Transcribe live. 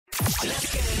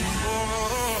This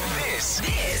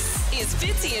is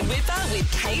Fitzy and Whipper with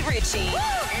Kate Ritchie.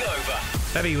 Nova.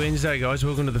 Happy Wednesday, guys.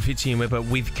 Welcome to the Fitzy and Whipper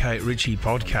with Kate Ritchie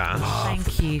podcast.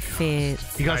 Thank you,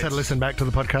 Fitz. You guys had to listen back to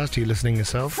the podcast? Are you listening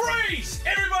yourself? Freeze!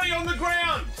 Everybody on the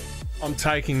ground! I'm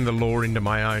taking the law into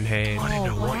my own hands. I didn't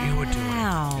know what you were doing.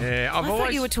 Wow. Yeah, I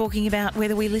thought you were talking about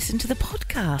whether we listen to the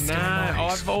podcast. No, or not.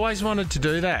 I've always wanted to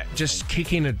do that. Just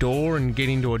kick in a door and get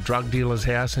into a drug dealer's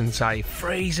house and say,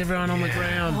 freeze, everyone on the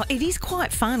ground. Oh, it is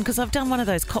quite fun because I've done one of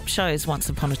those cop shows once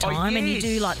upon a time, and you yes.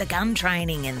 do like the gun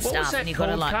training and What stuff, was that and you've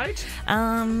called, got to like. Kate?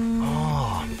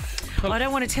 I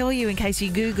don't want to tell you in case you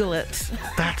Google it.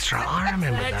 That's right. I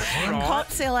remember that one. right.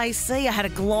 Cops LAC. I had a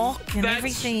Glock and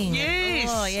everything. Yes.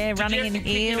 Oh yeah, Did running you have in to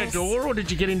kick in a heels. door or did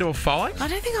you get into a fight? I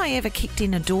don't think I ever kicked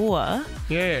in a door.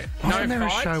 Yeah. Wasn't there a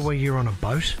show where you're on a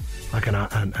boat? Like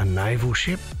a naval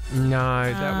ship? No,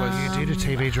 that was... You did a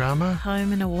TV drama?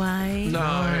 Home and away.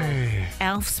 No.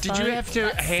 Alf's Did you boat. have to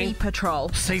Sea hang... Patrol.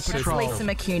 Sea Patrol. Lisa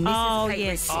McCune. This Oh is Kate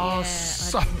yes, Ritchie. Oh, yeah,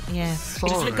 so I didn't- yeah. It's the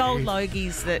sorry. gold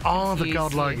logies that. Oh, the confuse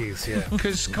gold you. logies, yeah.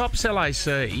 Because Cops LAC...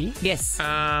 Yes,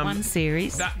 Um, one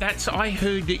series. That's. I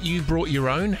heard that you brought your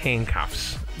own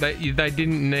handcuffs. They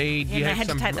didn't need... Yeah, you they had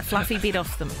some... to take the fluffy bit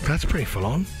off them. That's pretty full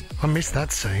on. I missed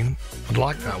that scene. I'd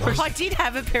like that one. I did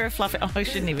have a pair of fluffy. Oh, I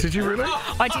shouldn't even. Did you really?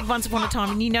 I did once upon a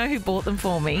time, and you know who bought them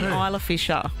for me? Isla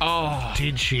Fisher. Oh,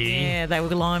 Did she? Yeah, they were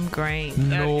lime green.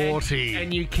 Naughty.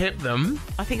 and you kept them.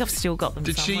 I think I've still got them.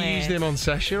 Did somewhere. she use them on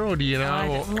Sasha, or do you know? I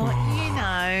or- don't- well, you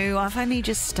know, I've only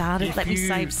just started. If Let me you-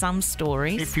 save some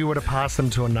stories. If you were to pass them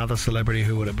to another celebrity,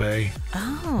 who would it be?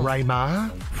 Oh, Ray Ma?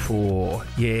 For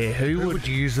who Who would? would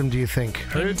you use them, do you think?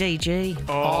 MDG.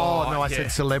 Oh, no, I yeah.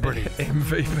 said celebrity.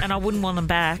 MVP. And I wouldn't want them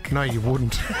back. No, you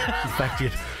wouldn't. In fact,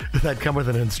 they'd come with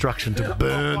an instruction to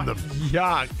burn them.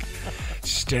 Yuck.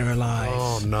 Sterilise.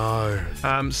 Oh,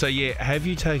 no. So have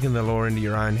you taken the law into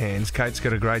your own hands? Kate's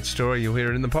got a great story. You'll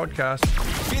hear it in the podcast.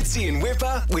 Fitzy and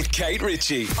Whipper with Kate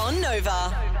Ritchie. On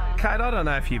Nova. Kate, I don't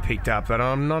know if you picked up, but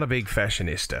I'm not a big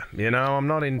fashionista. You know, I'm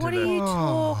not into What are you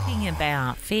talking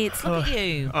about, Fitz? Look at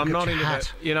you. I'm not your into hat.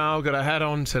 that. You know, I've got a hat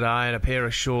on today and a pair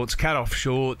of shorts, cut-off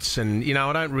shorts, and, you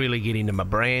know, I don't really get into my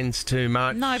brands too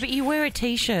much. No, but you wear a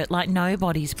T-shirt like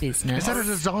nobody's business. Is that a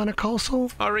designer,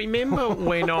 Colesall? I remember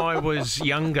when I was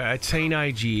younger,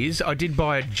 teenage years, I did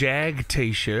buy a Jag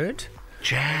T-shirt.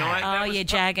 Jag. Oh, yeah,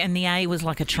 Jag, and the A was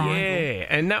like a triangle. Yeah,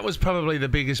 and that was probably the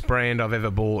biggest brand I've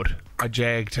ever bought, a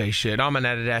Jag T-shirt. I'm an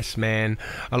Adidas man.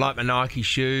 I like my Nike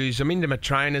shoes. I'm into my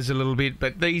trainers a little bit,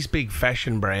 but these big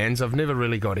fashion brands, I've never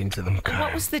really got into them.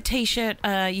 What was the T-shirt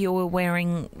you were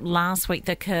wearing last week?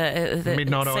 The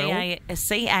Midnight Oil?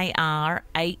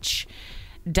 CARH.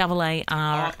 Oh,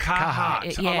 AAR.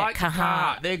 Carhartt. Yeah, I like Carhartt.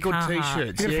 Carhartt. They're good Carhartt.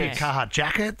 T-shirts. You got a Yes. few Carhartt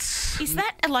jackets? Is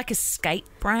that like a skate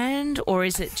brand, or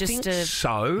is it just a?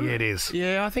 So? Yeah, it is.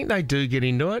 Yeah, I think they do get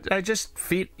into it. They just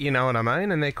fit, you know what I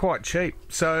mean, and they're quite cheap,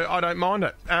 so I don't mind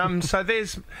it. So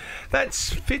that's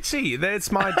Fitzy.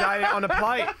 That's my day on a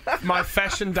plate. My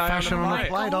fashion day Fashion on a on a plate.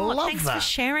 plate. I Oh, love thanks that. for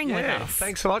sharing with Yeah, us.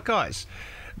 thanks a lot, guys.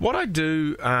 What I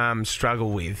do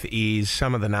struggle with is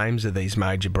some of the names of these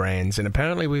major brands, and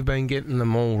apparently we've been getting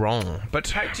them all wrong. But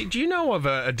hey, do you know of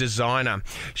a designer?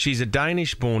 She's a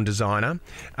Danish-born designer,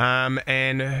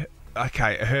 and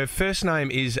her first name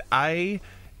is Anine,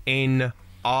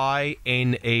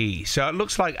 so it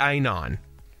looks like A9.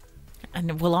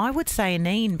 And well, I would say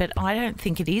Anine, but I don't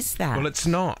think it is that. Well, it's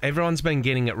not. Everyone's been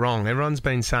getting it wrong. Everyone's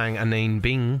been saying Anine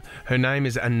Bing. Her name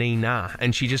is Anina,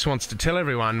 and she just wants to tell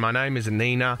everyone, my name is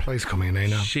Anina. Please call me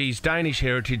Anina. She's Danish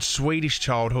heritage, Swedish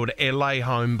childhood, LA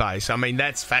home base. I mean,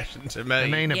 that's fashion to me.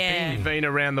 Anina Yeah. Bing. Been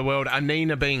around the world.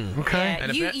 Anina Bing. Okay. Yeah,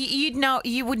 And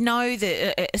you would know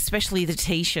that, especially the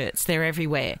T-shirts. They're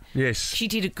everywhere. Yes. She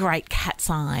did a great cat's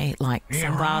eye, like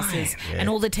sunglasses, and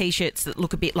all the T-shirts that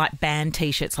look a bit like band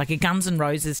T-shirts, like a Guns N'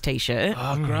 Roses T-shirt.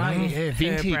 Oh, great. Yeah, Her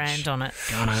vintage. brand on it.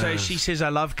 So she says, I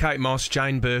love Kate Moss,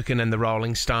 Jane Birkin and the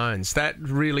Rolling Stones. That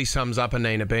really sums up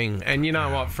Anina Bing. And you know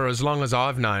what? For as long as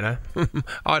I've known her,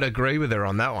 I'd agree with her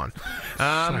on that one.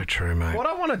 So true, mate. What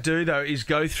I want to do, though, is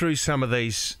go through some of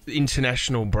these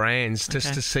international brands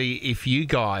just to see if you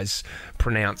guys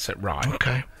pronounce it right.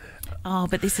 Okay. Oh,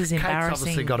 but this is Kate's embarrassing.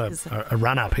 obviously got because- a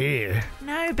run up here.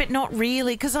 No, but not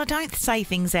really, because I don't say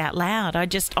things out loud. I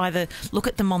just either look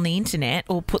at them on the internet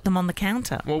or put them on the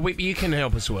counter. Well, you can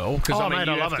help as well, because Oh, I mean, mate,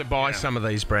 you I love have to it. buy Yeah. some of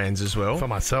these brands as well. For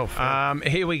myself.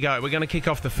 Here we go. We're going to kick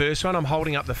off the first one. I'm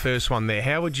holding up the first one there.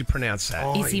 How would you pronounce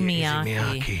that? Izzy yeah,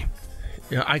 Miyake.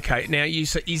 Yeah, okay, now you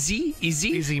say Izzy?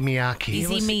 Izzy Miyake.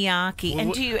 Izzy Miyake.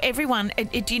 And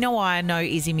do you know why I know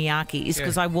Izzy Miyake? Is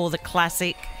because I wore the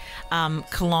classic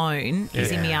cologne,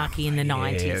 Issey Miyake, in the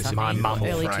 90s. it was I my mean, mum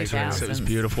early fragrance. 2000s. It was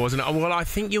beautiful, wasn't it? Well, I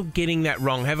think you're getting that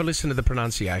wrong. Have a listen to the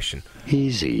pronunciation.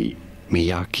 Easy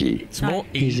Miyake. It's more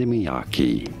Easy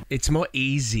Miyake. It's more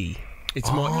easy. It's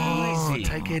more easy.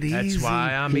 take it That's easy.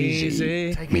 why I'm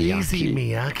easy. Take it easy,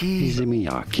 Miyake. Easy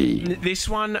Miyake.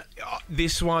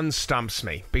 This one stumps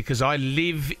me because I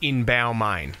live in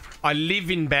Balmain. I live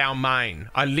in Balmain.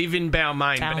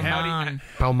 But how do you...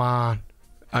 Balmain.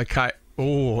 Okay.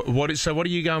 Oh, what are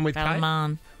you going with, Kate?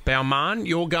 Balmain. Balmain.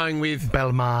 You're going with...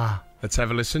 Belmar. Let's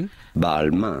have a listen.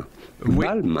 Balmain.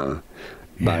 Balmain.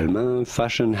 Balmain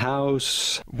Fashion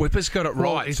House. Whipper's got it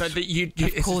Well, right. So it's-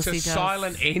 that Of course it's he a does.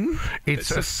 silent N.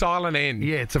 It's a silent N.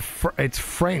 Yeah, it's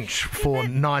French for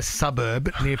nice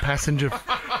suburb near passenger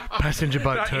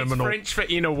boat No, terminal. It's French for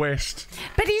inner west.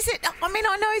 But is it? I mean,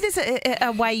 I know there's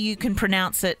a way you can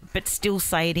pronounce it, but still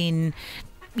say it in,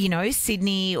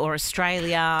 Sydney or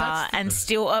Australia, and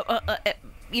still,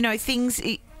 things.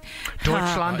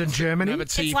 Deutschland and Germany. No, but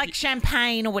see, It's like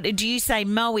champagne, or what? Do you say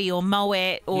moe or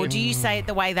moet, or do you say it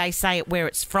the way they say it where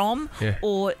it's from, Yeah.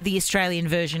 or the Australian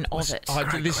version of it?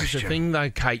 This is the thing, though,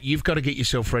 Kate. You've got to get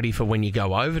yourself ready for when you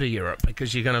go over to Europe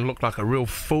because you're going to look like a real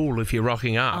fool if you're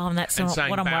rocking up. Oh, and that's and not saying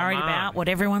what I'm worried Balmain. about. What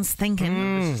everyone's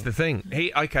thinking. This is the thing.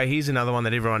 Here's another one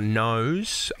that everyone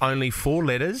knows. Only 4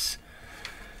 letters.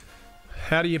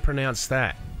 How do you pronounce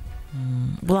that?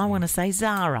 Well, I want to say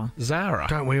Zara. Zara.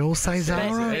 Don't we all say But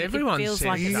Zara? Everyone it feels says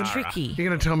like it's Zara. tricky. You're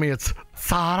going to tell me it's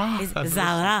Zara? Is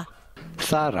Zara.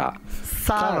 Sarah.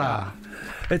 Zara.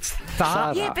 It's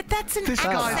Sarah. Yeah, but that's an guy's-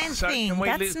 accent So thing. can we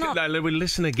That's listen, not. no, we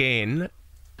listen again.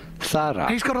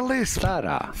 Sarah. He's got a lisp.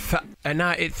 Sarah. No,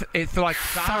 it's like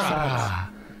Zara. Zara.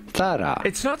 Sarah.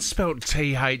 It's not spelled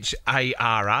Thara.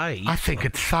 I think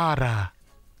it's Zara.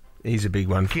 Here's a big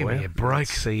one for Give you. me a break.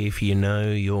 Let's see if you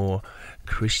know your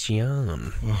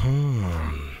Christian.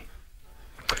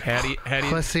 How do you?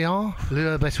 Christian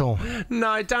Le Breton.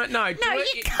 No, don't. No, No,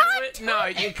 you can't do No,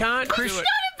 you can't do It's it.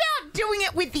 not about doing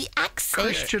it with the accent.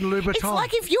 Christian Louboutin. It's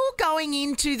like if you're going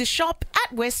into the shop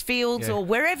at Westfields Yeah. or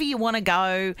wherever you want to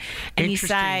go and you Interesting.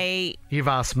 say, You've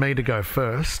asked me to go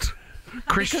first.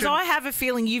 because I have a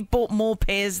feeling you've bought more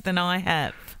pairs than I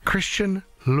have. Christian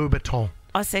Louboutin.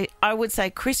 I would say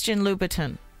Christian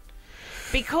Louboutin.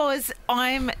 Because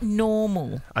I'm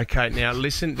normal. Okay, now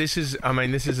listen. This is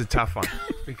a tough one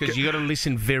because you got to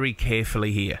listen very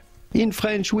carefully here. In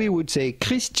French, we would say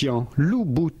Christian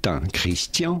Louboutin.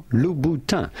 Christian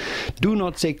Louboutin. Do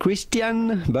not say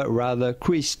Christian, but rather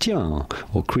Christian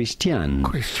or Christian.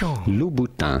 Christian.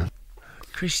 Louboutin.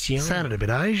 Christian. Sounded a bit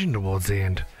Asian towards the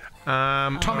end.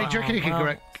 Tommy, do you reckon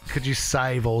you could you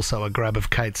save also a grab of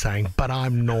Kate saying, "But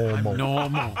I'm normal"?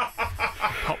 Normal. Pop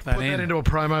that Put that in. into a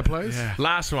promo, please. Yeah.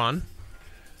 Last one.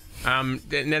 Now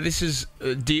this is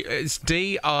it's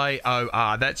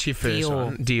Dior. That's your first Dior.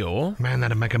 one. Dior. Man,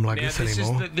 that'd make him like Now this this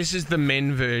anymore. this is the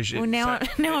men version. Well, now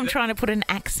I'm trying to put an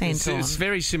accent It's, on. it's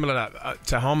very similar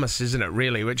to hummus, isn't it?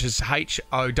 Really, which is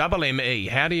HOMME.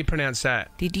 How do you pronounce that?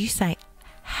 Did you say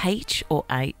H or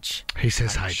H? He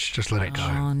says H. Just let it go.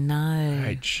 Oh, no.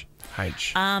 H.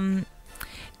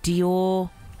 Dior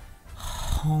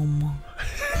Homme.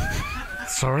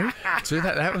 Sorry? So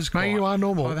that was No, quite. you are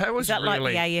normal. Oh, that was Is that like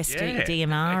really, the ASD, yeah,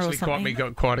 DMR or actually something?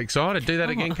 got quite excited. Do that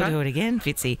Oh, again, I could Kate. do it again,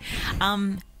 Fitzy.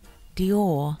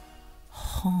 Dior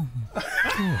Homme.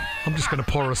 I'm just going to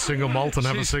pour a single malt and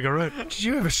have a cigarette. Did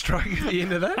you have a stroke at the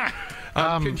end of that?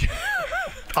 Could you-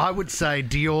 I would say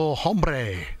Dior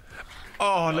Hombre.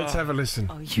 oh, let's have a listen.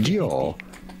 Dior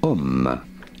Homme.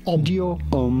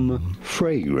 Dior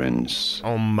Fragrance.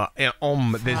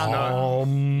 There's no.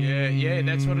 Yeah,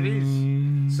 that's what it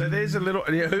is. So there's a little.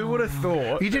 Who would have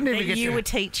thought? You didn't even That get you to. were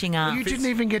teaching us. You didn't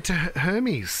even get to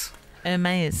Hermes.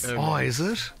 Hermes. Oh, is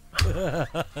it?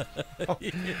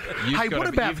 You've Hey, got what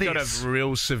about You've this? got a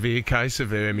real severe case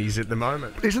of Hermes at the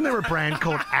moment. Isn't there a brand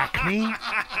called Acne?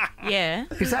 Yeah.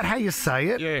 Is that how you say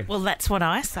it? Yeah. Well, that's what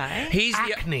I say. He's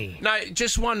Acne. No,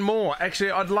 just one more.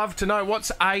 Actually, I'd love to know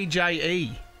what's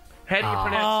AJE. How do you Oh,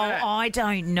 pronounce that? I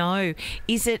don't know.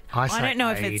 Is it? I say don't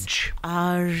know if it's age.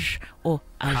 Age or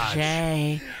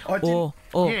Age or.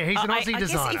 Yeah, he's an Aussie I guess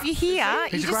designer. if you hear,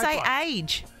 He's you a just great say bloke.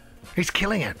 age. He's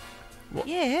killing it.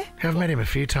 Yeah. I've met him a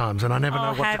few times and I never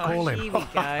know what to have call you? him. Here we go.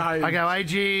 I go,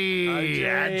 AG.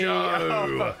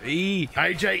 Ajo. E.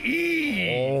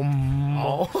 AJE.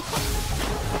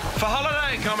 For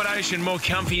holiday accommodation more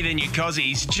comfy than your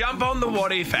cozies, jump on the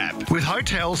What If app. With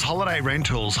hotels, holiday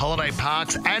rentals, holiday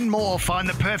parks, and more, find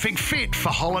the perfect fit for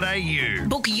holiday you.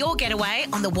 Book your getaway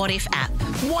on the What If app.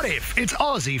 What if it's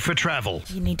Aussie for travel?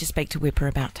 You need to speak to Whipper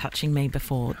about touching me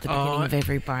before the beginning of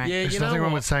every break. Yeah, There's you know nothing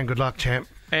wrong what? with saying good luck, champ.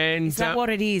 And Is that what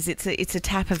it is? It's a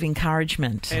tap of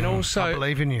encouragement. and I also,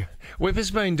 believe in you.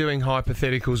 Whipper's been doing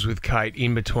hypotheticals with Kate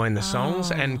in between the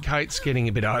songs, and Kate's getting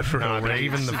a bit over it No, but already.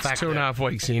 even the It's fact 2.5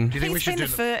 weeks in. Do you think we He's should been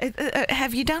do the them?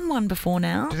 have you done one before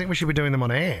now? Do you think we should be doing them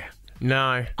on air?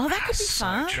 No. Oh, that could be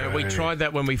fun. We tried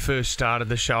that when we first started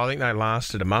the show. I think they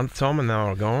lasted a month, Tom, and they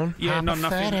were gone. Yeah, not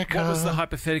nothing. What was the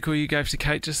hypothetical you gave to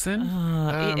Kate just then?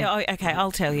 Okay,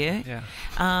 I'll tell you. Yeah.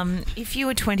 If you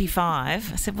were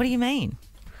 25, I said, what do you mean?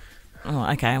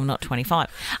 Oh, okay, I'm not 25.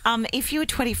 If you were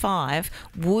 25,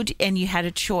 and you had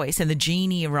a choice and the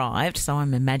genie arrived, so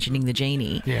I'm imagining the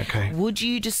genie. Yeah, okay. Would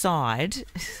you decide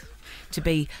to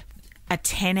be a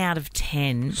 10 out of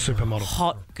 10 Supermodel.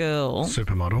 hot girl,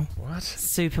 Supermodel.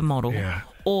 supermodel, Yeah.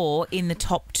 or in the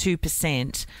top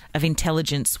 2% of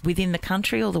intelligence within the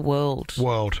country or the world?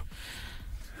 World.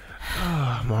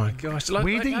 Oh, my gosh.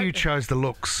 Weird that you chose the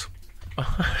looks.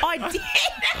 I did,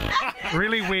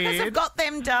 Really because I've weird. got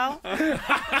them, doll. Really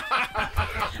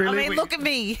I mean, weird. look at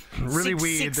me. Really 6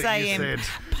 weird 6 that you a.m. said.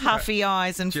 puffy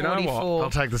eyes and you know what? 44. I'll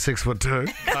take the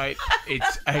 6'2". Kate, it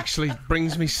actually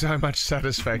brings me so much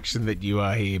satisfaction that you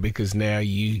are here, because now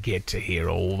you get to hear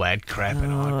all that crap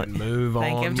and I can move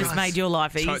Thank on. you. I've just made your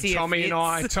life easier. Tommy and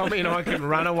I can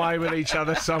run away with each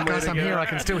other somewhere. Guys, I'm here. I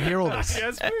can still hear all this.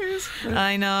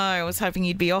 I know. I was hoping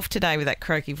you'd be off today with that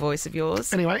croaky voice of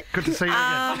yours. Anyway, good to see you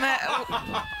again.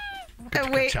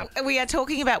 We are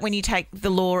talking about when you take the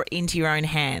law into your own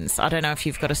hands. I don't know if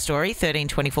you've got a story, 13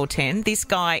 24 10. This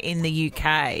guy in the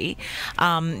UK,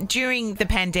 during the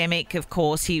pandemic, of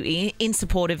course, he in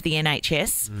support of the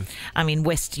NHS, in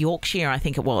West Yorkshire, I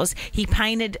think it was, he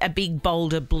painted a big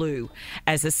boulder blue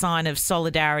as a sign of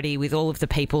solidarity with all of the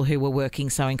people who were working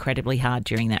so incredibly hard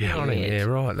during that period. Yeah,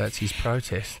 right. That's his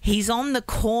protest. He's on the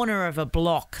corner of a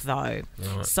block, though.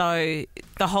 Right. So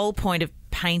the whole point of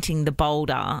painting the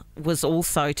boulder was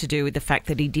also to do with the fact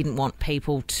that he didn't want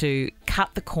people to cut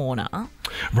the corner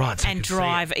and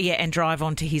drive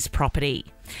onto his property.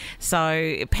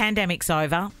 So pandemic's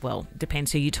over. Well,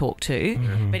 depends who you talk to.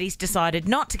 But he's decided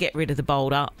not to get rid of the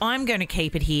boulder. I'm going to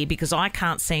keep it here because I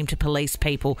can't seem to police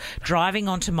people driving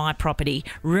onto my property,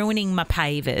 ruining my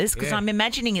pavers, because I'm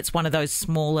imagining it's one of those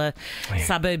smaller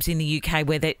suburbs in the UK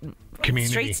where the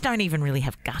streets don't even really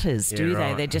have gutters, do they?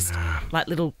 Right. They're just like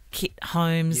little kit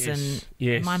homes.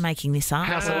 Yes. Am I making this up?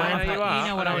 House of land. You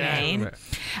know what I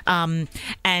mean.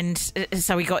 And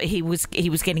so he was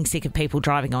getting sick of people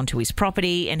driving onto his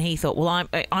property, and he thought, well,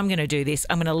 I'm going to do this.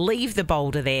 I'm going to leave the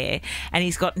boulder there. And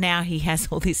he has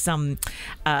all this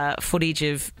footage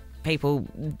of people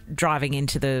driving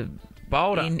into the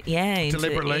Boulder.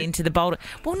 Deliberately. into the boulder.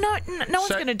 Well, no one's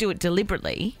going to do it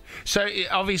deliberately. So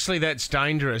obviously that's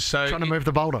dangerous. So Trying to move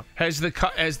the boulder. Has the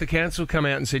council come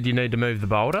out and said you need to move the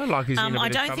boulder? Like, is he in a bit I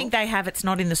of don't trouble? think they have. It's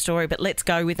not in the story, but let's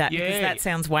go with that because that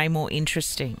sounds way more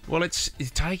interesting. Well, it's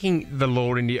taking the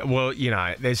law into... Well,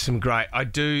 there's some great...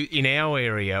 in our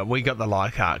area, we got the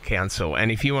Leichhardt Council,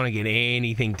 and if you want to get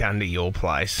anything done to your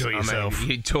place... Do it yourself.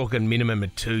 you're talking minimum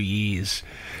of 2 years.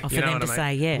 For them to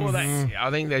say yes. Well,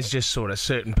 I think there's just sort of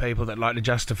certain people that like to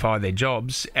justify their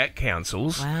jobs at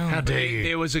councils. Wow. How dare you?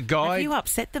 There was a guy... Have you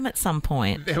upset them at some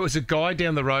point? There was a guy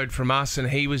down the road from us, and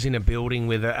he was in a building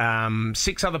with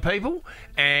 6 other people,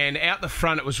 and out the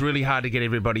front it was really hard to get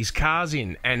everybody's cars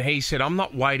in, and he said, I'm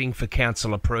not waiting for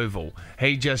council approval.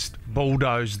 He just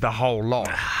bulldozed the whole lot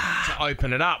to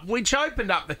open it up, which opened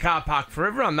up the car park for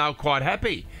everyone. They were quite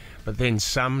happy. But then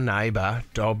some neighbour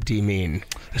dobbed him in.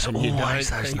 There's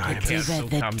always those neighbours.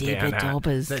 The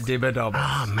dibber-dobbers. The dibber-dobbers.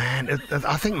 Oh, man.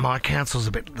 I think my council's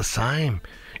a bit the same.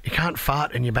 You can't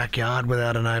fart in your backyard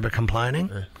without a neighbour complaining.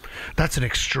 That's an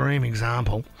extreme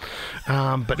example.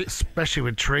 But especially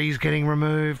with trees getting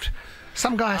removed.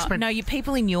 Some guy spent... No, you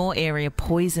people in your area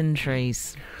poison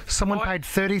trees. Someone paid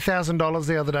 $30,000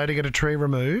 the other day to get a tree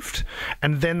removed,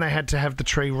 and then they had to have the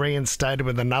tree reinstated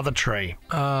with another tree.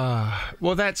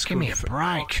 Well, that's Give me a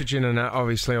break. Oxygen and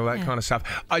obviously all that kind of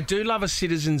stuff. I do love a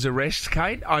citizen's arrest,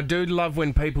 Kate. I do love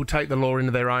when people take the law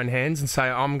into their own hands and say,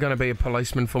 I'm going to be a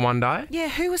policeman for one day. Yeah,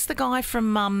 who was the guy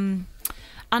from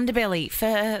Underbelly?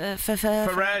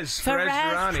 Faraz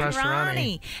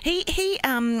Durrani. He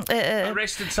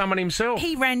arrested someone himself.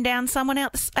 He ran down someone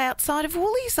outside of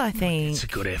Woolies, I think. It's a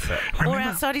good effort. Or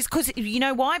outside his... Because you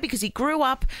know why? Because he grew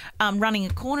up running a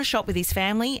corner shop with his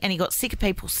family and he got sick of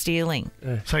people stealing.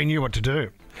 So he knew what to do.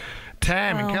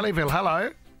 Tam in Kellyville,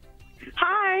 hello.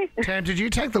 Hi. Tam, did you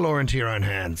take the law into your own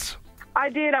hands? I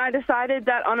did. I decided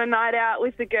that on a night out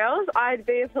with the girls, I'd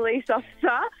be a police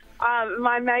officer.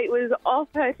 My mate was off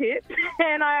her tits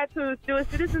and I had to do a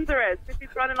citizen's arrest, which he's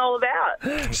running all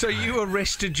about. So you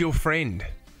arrested your friend?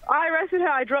 I arrested her.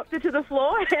 I dropped her to the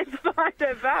floor and behind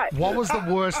her back. What was the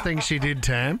worst thing she did,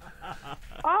 Tam?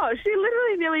 Oh, she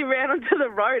literally nearly ran onto the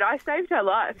road. I saved her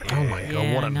life. Oh, my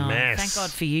God, what a no. mess. Thank God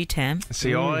for you, Tam.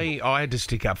 See, I had to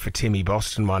stick up for Timmy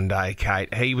Boston one day,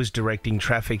 Kate. He was directing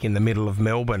traffic in the middle of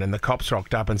Melbourne and the cops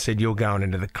rocked up and said, you're going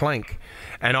into the clink.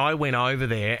 And I went over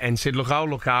there and said, look, I'll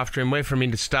look after him. We're from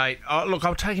interstate. Oh, look,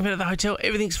 I'll take him into the hotel.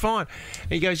 Everything's fine.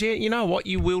 And he goes, yeah, you know what?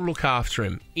 You will look after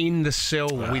him in the cell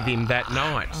with him that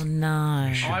night. Oh,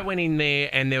 no. I went in there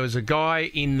and there was a guy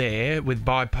in there with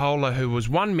bipolar who was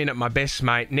 1 minute my best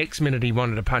mate, next minute he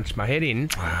wanted to punch my head in.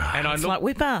 And I It's looked, like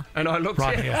Whipper. and I looked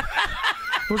Right at here.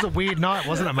 It was a weird night,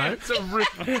 wasn't it,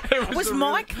 mate? Was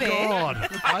Mike there? God,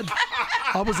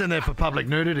 I was in there for public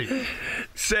nudity.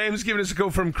 Sam's giving us a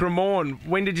call from Cremorne.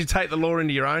 When did you take the law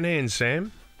into your own hands,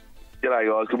 Sam? G'day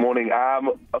guys, good morning.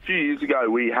 A few years ago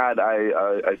we had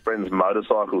a friend's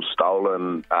motorcycle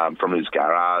stolen from his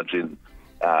garage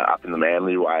up in the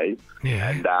Manly Way. Yeah.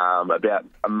 And about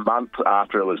a month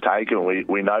after it was taken,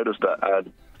 we noticed a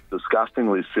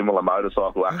disgustingly similar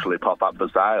motorcycle actually pop up for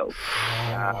sale.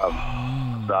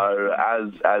 So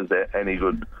as any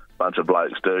good bunch of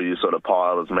blokes do, you sort of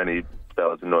pile as many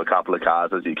fellas into a couple of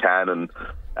cars as you can,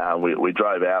 and we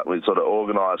drove out. We sort of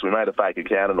organised. We made a fake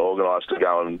account and organised to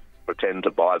go and pretend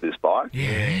to buy this bike.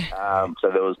 Yeah. So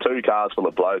there was 2 cars full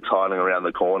of blokes hiding around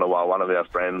the corner while one of our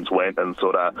friends went and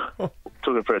sort of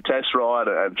took it for a test ride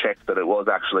and checked that it was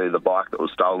actually the bike that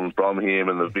was stolen from him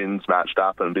and the VINs matched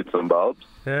up and bits and bobs.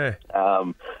 Yeah.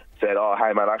 Said, oh,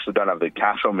 hey, mate, I actually don't have the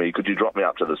cash on me. Could you drop me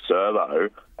up to the servo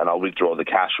and I'll withdraw the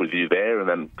cash with you there and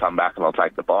then come back and I'll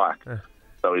take the bike.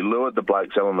 So he lured the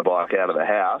bloke selling the bike out of the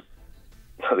house.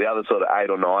 So the other sort of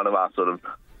 8 or 9 of us sort of,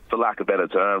 for lack of a better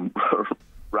term,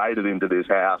 raided into this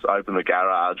house, opened the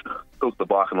garage, took the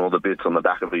bike and all the bits on the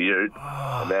back of a ute.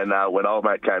 And then when old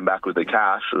mate came back with the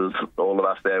cash, it was all of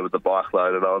us there with the bike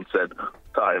loaded on, said,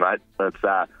 sorry, mate, that's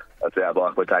our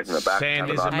bike, we're taking it back. Sam,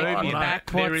 there's a movie in that.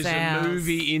 There is a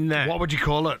movie in that. What would you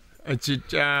call it? It's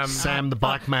Sam the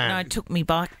Bike Man. No, it took me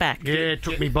bike back. Yeah,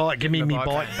 took me bike. Give me my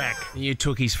bike back. You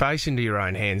took his face into your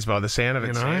own hands by the sound of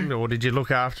it, Sam, or did you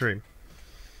look after him?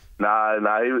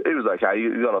 No, he was okay. He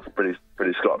got off pretty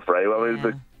scot-free.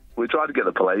 Well, we tried to get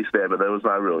the police there, but there was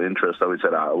no real interest, so we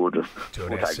said, we'll take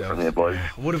it from here, boys.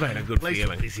 Would have been a good Police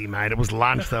feeling. were busy, mate. It was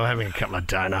lunch. They were having a couple of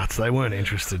donuts. They weren't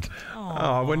interested.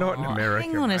 Oh, we're not in America.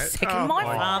 Hang on a mate. second. My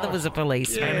father was a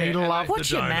policeman. And he loved Watch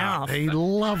the your donut. mouth. He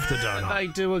loved the donut. They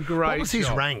do a great What was his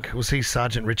job. rank? Was he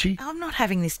Sergeant Richie? I'm not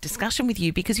having this discussion with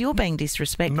you because you're being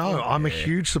disrespectful. No, I'm a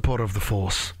huge supporter of the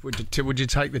force. Would you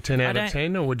take the 10 out I of don't-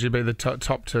 10, or would you be the top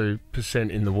 2%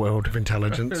 in the world Of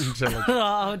intelligence.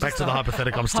 Oh, Back to the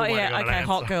hypothetical. I'm still Oh, waiting yeah, on an okay, answer.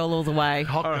 hot girl all the way.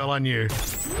 Hot girl on you.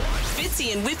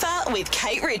 Fitzy and Whipper with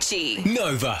Kate Ritchie.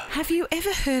 Nova. Have you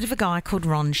ever heard of a guy called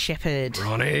Ron Shepherd?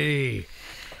 Ronnie.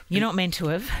 You're not meant to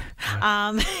have.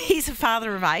 He's a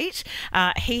father of 8.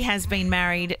 He has been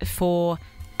married for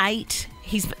 8.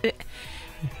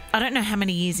 I don't know how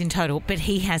many years in total, but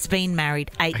he has been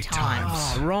married 8 times.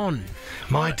 Oh, Ron.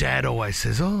 My dad always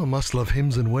says, I must love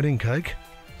hymns and wedding cake.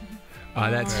 Oh,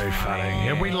 that's Very funny.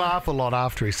 Yeah, we laugh a lot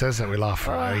after he says that. We laugh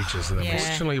for ages and then Yeah.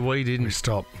 Fortunately, we we didn't.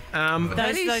 stop.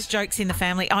 Those jokes in the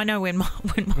family. I know when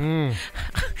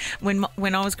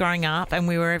when I was growing up and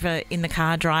we were ever in the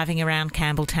car driving around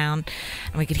Campbelltown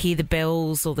and we could hear the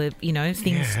bells or the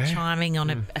things chiming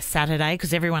on a Saturday,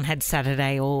 because everyone had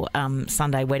Saturday or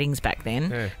Sunday weddings back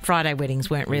then. Yeah. Friday weddings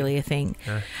weren't really a thing.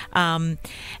 And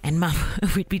Mum,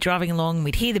 we'd be driving along and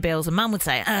we'd hear the bells and Mum would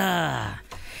say,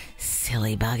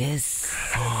 silly buggers.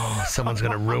 Oh, someone's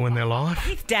going to ruin their life.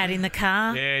 With Dad in the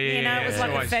car. Yeah, It was it's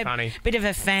like always funny. bit of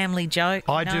a family joke.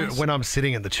 I you know? do, when I'm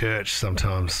sitting at the church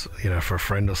sometimes, for a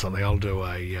friend or something, I'll do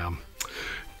a...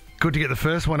 good to get the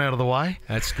first one out of the way.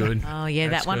 That's good. Oh, yeah,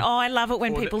 That's that one. good. Oh, I love it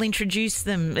when people introduce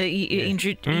them,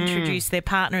 introduce their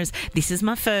partners. This is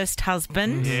my first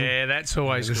husband. Yeah, that's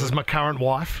always This good. is my current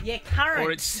wife. Yeah, current.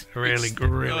 Or it's Really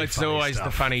it's funny always the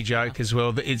stuff. funny joke as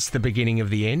well. That it's the beginning of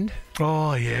the end.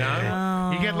 Oh,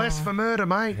 yeah. You get less for murder,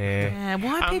 mate. Yeah,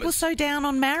 why are people so down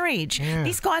on marriage?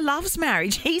 This guy loves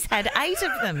marriage. He's had 8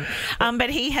 of them. But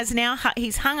he has now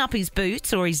he's hung up his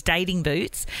boots, or his dating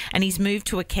boots, and he's moved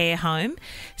to a care home,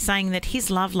 saying that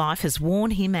his love life has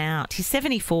worn him out. He's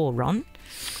 74, Ron.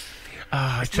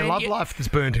 It's your love life that's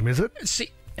burnt him, is it?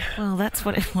 See, Well, that's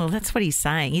what he's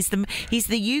saying. He's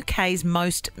the UK's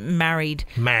most married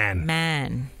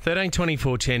man. 13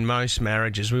 24 10, most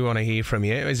marriages. We want to hear from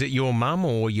you. Is it your mum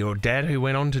or your dad who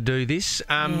went on to do this?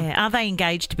 Yeah. Are they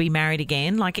engaged to be married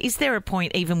again? Like, is there a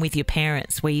point, even with your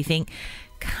parents, where you think,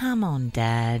 Come on,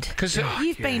 Dad. 'Cause,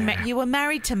 you were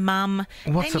married to Mum,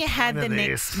 What's then the you had point the of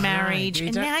next this? marriage, No, you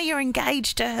and don't- now you're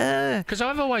engaged to her. Because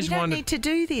I've always You don't wondered. need to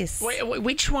do this.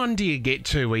 Which one do you get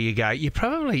to where you go, you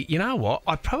know what,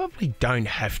 I probably don't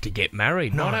have to get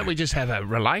married. Why don't we just have a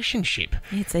relationship?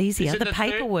 It's easier. Is it The the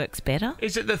third- paperwork's better.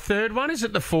 Is it the third one? Is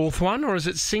it the fourth one? Or is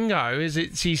it Singo? Is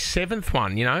it his seventh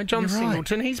one? You know, John You're right.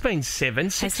 Singleton, he's been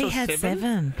six Has he or had seven.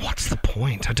 7? What's the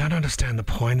point? I don't understand the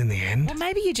point in the end. Well,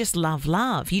 maybe you just love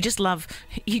love. You just love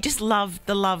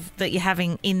the love that you're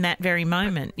having in that very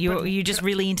moment. You're just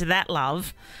really into that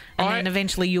love, and then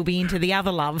eventually you'll be into the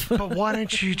other love. But why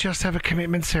don't you just have a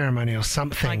commitment ceremony or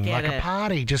something, get like a it.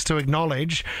 party, just to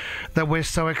acknowledge that we're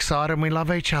so excited and we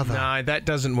love each other? No, that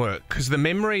doesn't work. Because the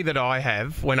memory that I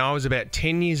have, when I was about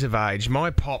 10 years of age,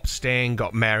 my pop Stan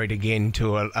got married again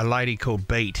to a lady called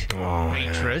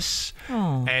Beatrice.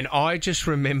 Oh. And I just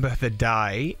remember the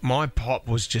day my pop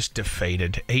was just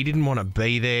defeated. He didn't want to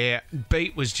be there.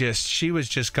 She was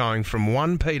just going from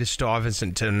one Peter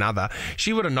Stuyvesant to another.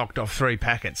 She would have knocked off 3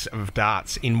 packets of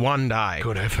darts in one day.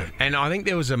 Good effort. And I think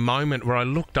there was a moment where I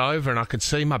looked over and I could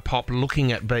see my pop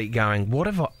looking at Beat going, what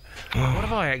have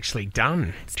I actually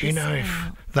done? Do you know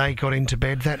if they got into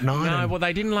bed that night? No, and well,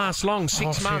 they didn't last long.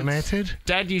 6 months. method?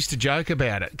 Dad used to joke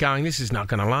about it, going, this is not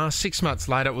going to last. 6 months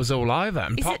later, it was all over.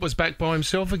 And Pop was back by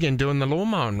himself again doing the lawn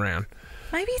mowing round.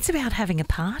 Maybe it's about having a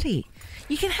party.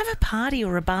 You can have a party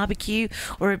or a barbecue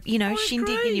or a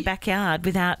shindig in your backyard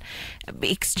without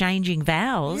exchanging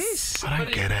vows. Yes. I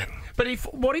don't get it. But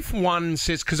what if one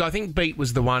says, because I think Beat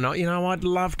was the one, I'd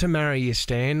love to marry you,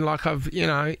 Stan. Like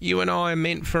you and I are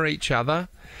meant for each other.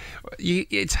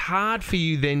 It's hard for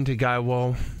you then to go,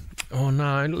 well, oh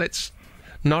no, let's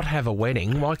not have a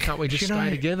wedding. Why can't we just stay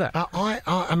together?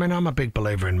 I mean, I'm a big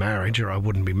believer in marriage, or I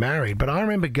wouldn't be married. But I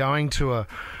remember going to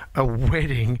a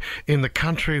wedding in the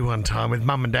country one time with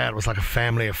Mum and Dad. It was like a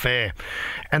family affair,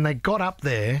 and they got up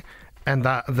there. And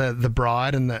the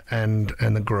bride and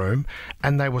the groom,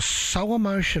 and they were so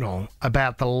emotional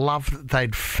about the love that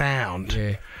they'd found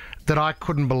that I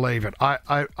couldn't believe it.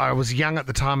 I was young at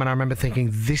the time, and I remember thinking,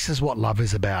 this is what love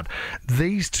is about.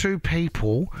 These two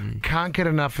people can't get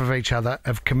enough of each other,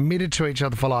 have committed to each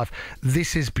other for life.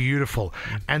 This is beautiful.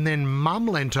 And then Mum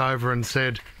leant over and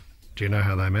said, do you know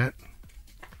how they met?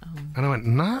 And I went,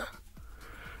 no.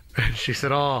 And she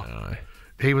said,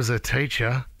 he was a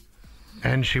teacher.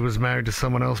 And she was married to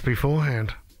someone else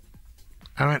beforehand.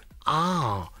 And I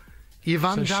went, you've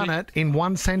undone it in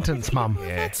one sentence, Mum. Well,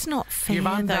 that's not fair, You've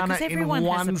undone though, 'cause it in everyone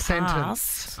one has a sentence.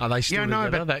 past. Are they still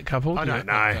together, that couple? I don't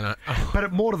know.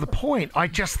 But more to the point, I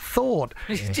just thought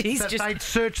He's that just they'd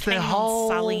searched their keen on whole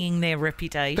sullying their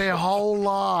reputation. their whole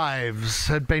lives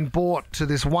had been brought to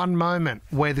this one moment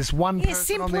where this one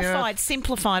person on the earth...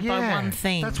 simplified by Yeah, one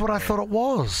thing. That's what I thought it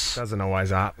was. Doesn't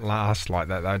always last like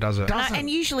that, though, does it? Doesn't.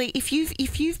 And usually, if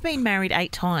you've been married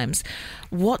 8 times,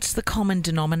 what's the common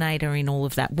denominator in all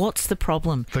of that? What's the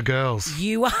problem? The girls.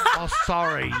 You are. Oh,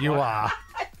 sorry, you are.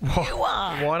 You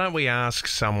are. Why don't we ask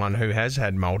someone who has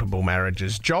had multiple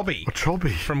marriages? Jobby.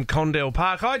 Jobby. From Condell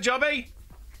Park. Hi, Jobby.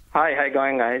 Hi, how you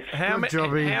going, guys? How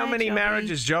many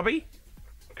marriages, Jobby?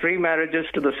 3 marriages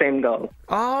to the same girl.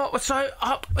 Oh, so...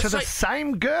 To the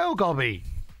same girl, Gobby.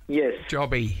 Yes.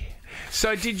 Jobby.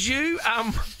 So did you,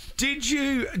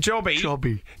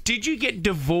 Jobby, did you get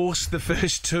divorced the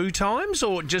first 2 times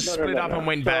or just split up and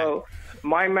went back? So,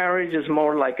 my marriage is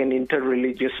more like an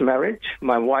interreligious marriage.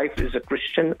 My wife is a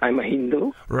Christian. I'm a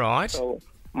Hindu. Right. So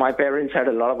my parents had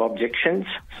a lot of objections.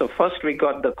 So first we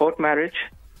got the court marriage.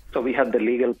 So we had the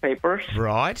legal papers.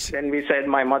 Right. Then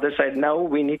my mother said, no,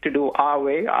 we need to do our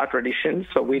way, our traditions.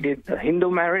 So we did the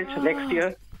Hindu marriage next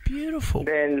year. Beautiful.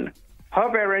 Then her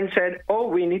parents said,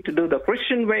 we need to do the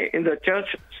Christian way in the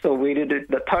church. So we did it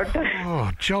the 3rd time.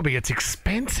 Oh, Jobby, it's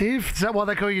expensive. Is that why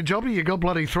they call you Jobby? You got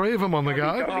bloody 3 of them on the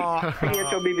go.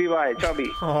 C-H-O-B-B-Y, Jobby.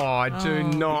 Oh, I do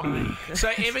not. So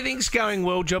everything's going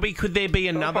well, Jobby. Could there be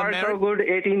another so far, marriage? so good.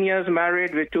 18 years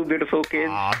married with 2 beautiful kids.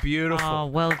 Ah, beautiful. Oh,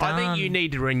 well I think you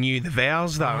need to renew the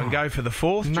vows, though, and go for the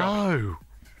 4th job.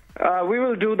 No. We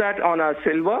will do that on a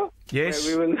silver. Yes.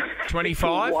 We will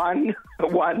 25?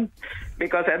 One.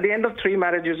 Because at the end of 3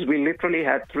 marriages, we literally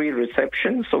had 3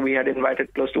 receptions. So we had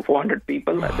invited close to 400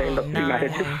 people at the end of 3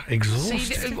 marriages.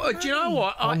 Exhausted. See, do you know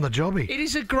what? On the Jobby. It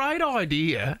is a great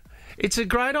idea. It's a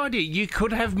great idea. You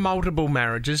could have multiple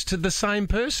marriages to the same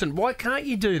person. Why can't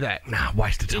you do that? Nah,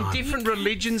 waste of time. In different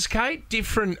religions, Kate,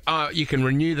 you can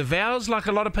renew the vows like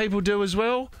a lot of people do as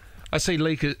well. I see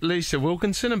Lisa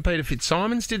Wilkinson and Peter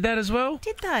Fitzsimons did that as well.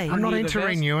 Did they? I'm not Renew the into vows.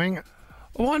 renewing.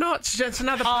 Why not? It's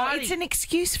another Oh, party. it's an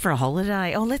excuse for a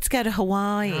holiday. Oh, let's go to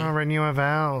Hawaii. Oh, renew our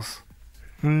vows.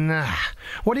 Nah.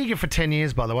 What do you get for 10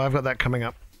 years, by the way? I've got that coming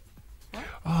up.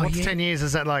 Oh, What's yeah. 10 years?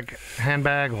 Is that like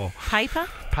handbag or Paper?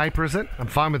 paper, is it? I'm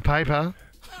fine with paper.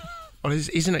 Oh,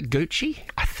 isn't it Gucci?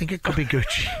 I think it could be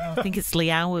Gucci. I think it's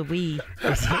Liao Wee.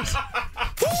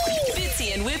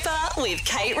 Fitzy and Whipper with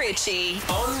Kate Ritchie.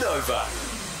 On Nova.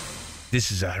 This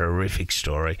is a horrific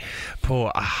story.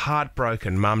 Poor, a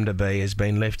heartbroken mum-to-be has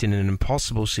been left in an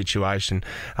impossible situation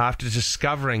after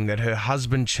discovering that her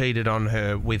husband cheated on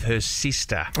her with her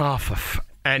sister. Oh,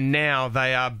 And now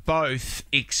they are both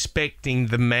expecting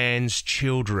the man's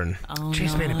children. Oh,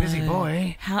 She's been a busy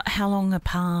boy. How long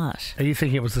apart? Are you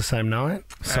thinking it was the same night?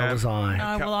 So was I.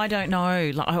 No, well, I don't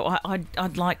know. Like,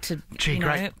 I'd like to, Gee,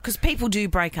 great. because people do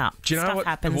break up. Do you know Stuff what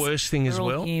happens. the worst thing We're as all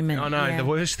well? human. I know, Yeah. the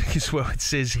worst thing as well, it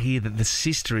says here that the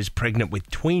sister is pregnant with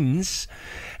twins.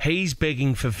 He's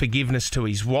begging for forgiveness to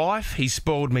his wife. He's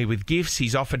spoiled me with gifts.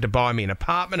 He's offered to buy me an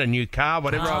apartment, a new car,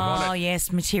 whatever I wanted. Oh,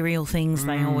 yes, material things.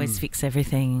 They always fix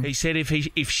everything. He said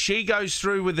if she goes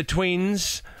through with the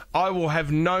twins, I will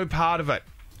have no part of it.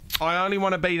 I only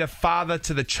want to be the father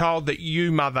to the child that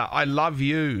you mother. I love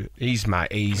you. He's made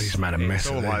a mess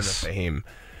of all over this. for him.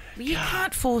 Well, you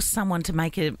can't force someone to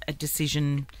make a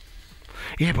decision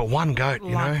Yeah, but one goat, you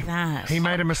like know. that. He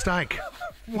made a mistake.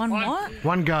 One what?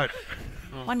 One goat.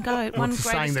 One goat. One What's the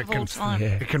saying greatest that of all time.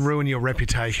 it can ruin your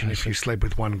reputation if you sleep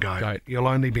with one goat. You'll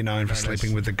only be known for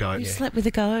sleeping with the goat. You slept with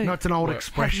a goat. No, it's an old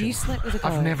expression. Have you slept with a goat?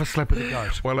 I've never slept with a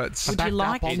goat. Well, it's Would you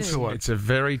like to? It's a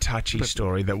very touchy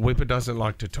story that Whipper doesn't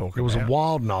like to talk about. It was a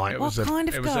wild night. It was What kind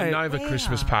of It was a goat? Nova Where?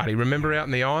 Christmas party. Remember out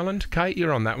in the island? Kate,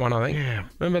 you're on that one, I think. Yeah.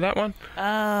 Remember that one?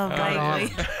 Oh,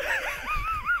 vaguely.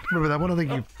 Remember that one? I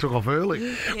think you took off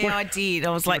early. Yeah, I did. I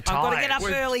was like, I've got to get up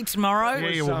tired. early tomorrow. Yeah,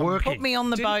 you were working. Put me on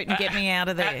the boat and get me out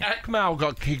of there. Akmal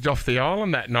got kicked off the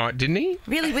island that night, didn't he?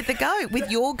 Really, with the goat? With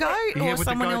your goat Yeah, or with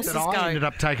someone the goat else's that I goat? ended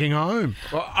up taking home.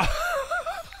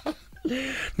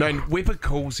 No, Whipper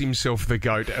calls himself the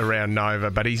goat around Nova,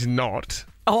 but he's not.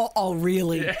 Oh,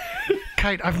 really?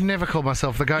 Kate, I've never called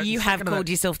myself the goat. You have called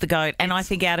yourself the goat, and I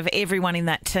think out of everyone in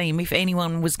that team, if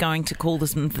anyone was going to call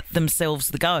themselves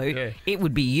the goat, it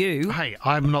would be you. Hey,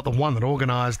 I'm not the one that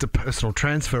organised a personal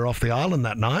transfer off the island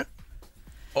that night.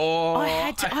 Oh,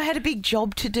 I had a big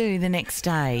job to do the next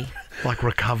day, Like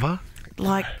recover.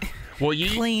 like well,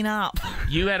 clean up.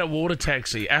 You had a water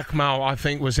taxi. Akmal, I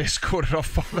think, was escorted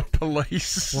off by the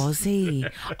police. Was he?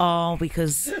 Oh,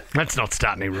 because Let's not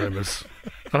start any rumours.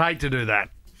 I'd hate to do that.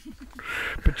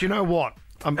 But you know what?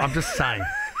 I'm just saying.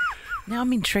 now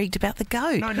I'm intrigued about the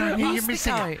goat. No, you're Who's the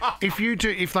missing it. goat? If you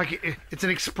do, it's an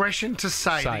expression to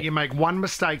say that you make one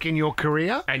mistake in your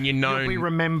career And you're known- you'll be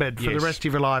remembered for the Yes. rest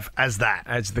of your life as that.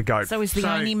 As the goat. So is the So-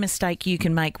 only mistake you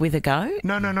can make with a goat?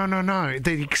 No.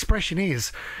 The expression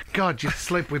is, God, you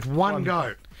sleep with one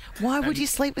goat. Why would you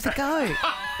sleep with a goat?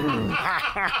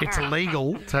 It's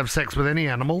illegal to have sex with any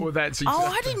animal. Well, that's Oh,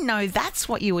 I didn't know that's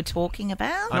what you were talking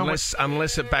about.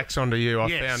 Unless it backs onto you, I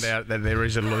Yes. found out that there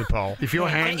is a loophole. If you're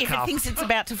If it handcuffed, thinks it's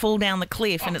about to fall down the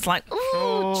cliff and it's like,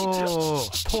 ooh,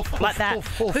 like that.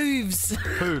 Hooves.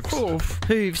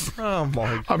 Hooves. Oh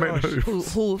my! I mean,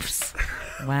 Hoofs.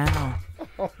 Wow.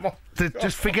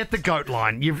 just forget the goat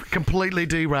line. You've completely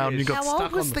derailed. And you got How stuck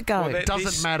old was on the goat? It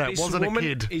doesn't matter. It This wasn't a woman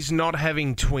kid. is not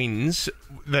having twins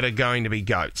that are going to be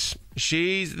goats.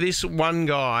 This one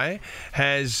guy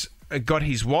has got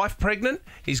his wife pregnant.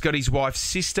 He's got his wife's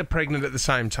sister pregnant at the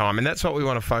same time, and that's what we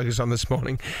want to focus on this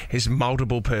morning: is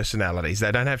multiple personalities.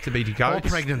 They don't have to be goats. Or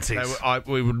pregnancies.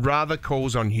 We would rather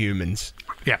calls on humans.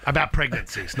 Yeah, about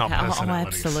pregnancies, not Oh,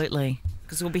 personalities. absolutely.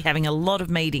 Because we'll be having a lot of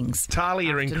meetings.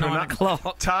 Talia in After 9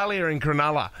 o'clock. Talia in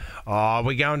Cronulla. Oh,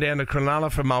 we're going down to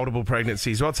Cronulla for multiple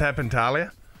pregnancies. What's happened,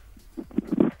 Talia?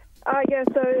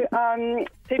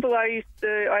 People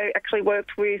I actually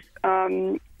worked with,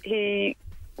 he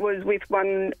was with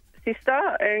one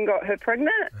sister and got her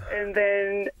pregnant, and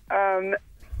then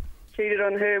cheated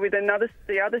on her with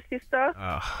the other sister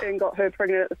and got her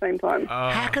pregnant at the same time.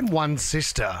 How can one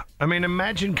sister? I mean,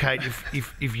 imagine, Kate,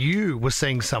 if you were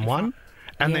seeing someone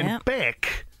and Yeah. then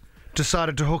Beck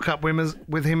decided to hook up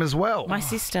with him as well. My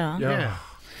sister. Yeah.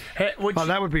 Oh,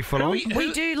 that would be full on.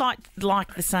 We do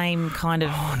like the same kind of.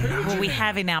 Well, we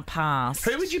have in our past.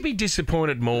 Who would you be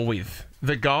disappointed more with?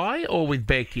 The guy or with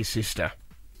Beck, your sister?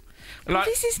 Well,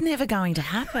 this is never going to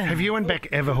happen. Have you and Beck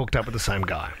ever hooked up with the same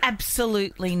guy?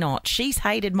 Absolutely not. She's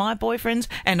hated my boyfriends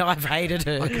and I've hated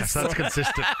hers. Okay, so that's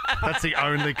consistent. That's the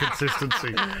only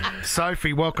consistency.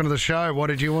 Sophie, welcome to the show. What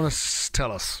did you want to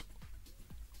tell us?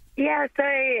 Yeah, so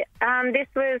this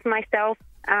was myself.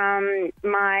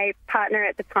 My partner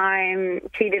at the time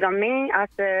cheated on me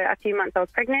after a few months I was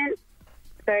pregnant.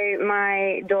 So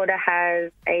my daughter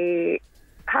has a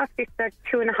half sister,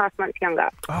 2.5 months younger.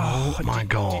 Oh, my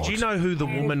God. Did you know who the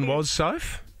woman was,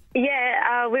 Soph?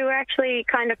 Yeah, we were actually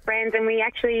kind of friends, and we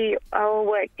actually all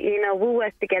worked in a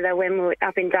Woolworths together when we were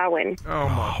up in Darwin. Oh,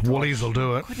 my Woolies will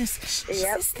do it. Goodness,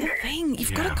 Yep. this is the thing.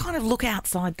 You've got to kind of look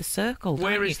outside the circle.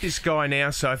 Where don't is you? this guy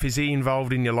now, Soph? Is he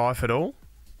involved in your life at all?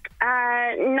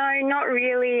 No, not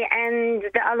really. And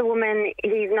the other woman,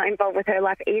 he's not involved with her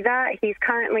life either. He's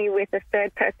currently with a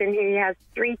third person who has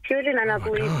 3 children, and I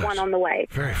believe gosh. one on the way.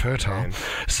 Very fertile.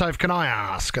 Soph, can I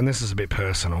ask, and this is a bit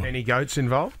personal. Any goats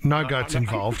involved? No goats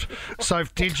involved.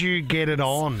 Soph, did you get it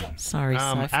on? Sorry,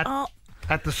 Soph.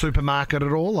 At the supermarket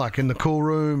at all, like in the cool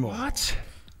room? Or? What?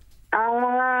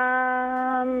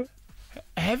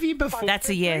 Have you before? That's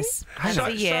a yes. That's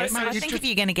a yes. mate, I you think just- if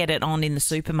you're going to get it on in the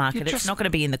supermarket, You it's not going to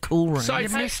be in the cool room. So You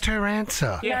missed her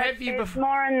answer. Yeah, No, have you it's before?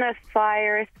 more on the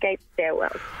fire escape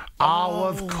stairwell. Oh,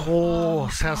 of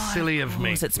course. How silly of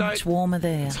me. It's much warmer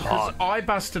there. Because I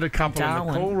busted a couple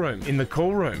Darwin. in the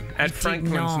cool room at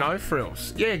Franklin's not. No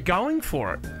Frills. Yeah, going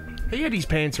for it. He had his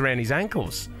pants around his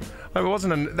ankles. Like, it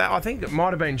wasn't. I think it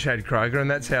might have been Chad Kroger,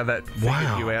 and that's how that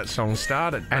 "Figured You Out" song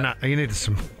started. And you needed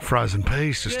some frozen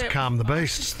peas just to Yeah. calm the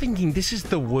beast. Just thinking, this is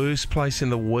the worst place in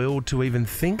the world to even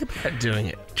think about doing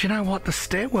it. Do you know what? The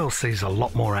stairwell sees a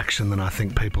lot more action than I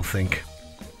think people think.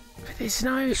 There's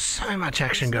no So much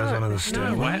action goes on in the no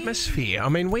stairwell. atmosphere. I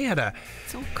mean, we had a.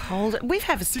 It's all cold. We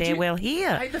have a stairwell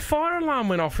here. Hey, the fire alarm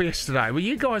went off yesterday. Well,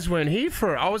 you guys weren't here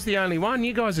for it. I was the only one.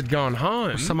 You guys had gone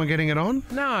home. Was someone getting it on?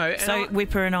 No. and So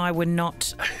Whipper and I were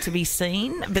not to be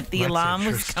seen, but the That's alarm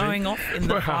was interesting. going off in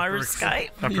the fire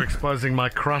escape. After exposing my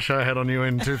crush I had on you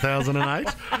in 2008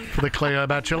 for the Cleo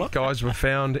Bachelor. guys were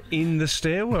found in the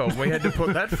stairwell. We had to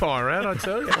put that fire out, I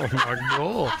tell you. Oh, my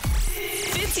God.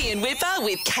 Fitzy and Whipper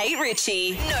with Kate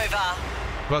Ritchie. Nova.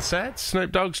 What's that?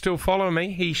 Snoop Dogg still following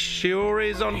me? He sure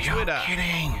is on You're Twitter.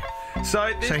 kidding.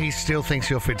 So, So he still thinks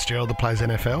you're Fitzgerald that plays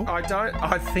NFL?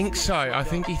 I think so. I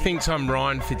think he thinks I'm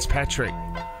Ryan Fitzpatrick,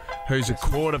 who's a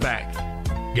quarterback.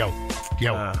 Yo.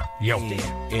 Yeah.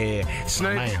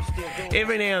 Snoop, man.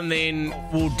 every now and then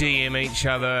we'll DM each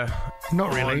other.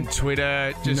 Not really. On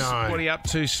Twitter. Just No. what are you up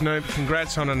to, Snoop?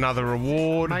 Congrats on another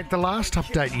award. Mate, the last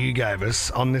update you gave us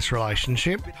on this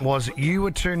relationship was you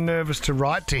were too nervous to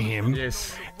write to him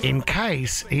Yes. in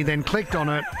case he then clicked on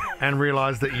it and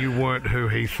realised that you weren't who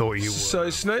he thought you were. So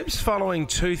Snoop's following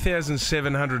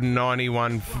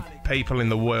 2,791 people in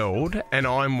the world, and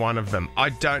I'm one of them. I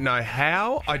don't know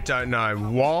how, I don't know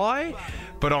why,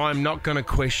 but I'm not going to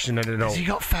question it at all. Has he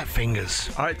got fat fingers?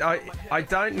 I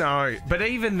don't know, but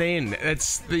even then,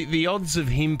 it's the odds of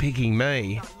him picking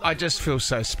me. I just feel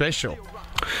so special.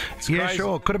 It's Yeah, crazy.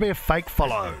 sure. Could it be a fake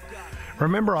follow?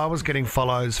 Remember, I was getting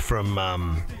follows from,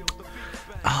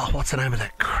 what's the name of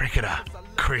that cricketer?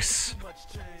 Chris.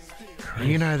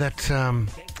 You know that,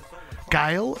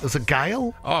 Gale? Is it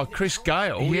Gale? Oh, Chris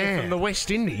Gale, Yeah. from the West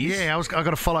Indies. Yeah, I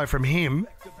got a follow from him.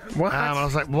 What? I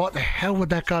was like, what the hell would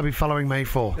that guy be following me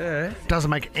for? Yeah. Doesn't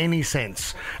make any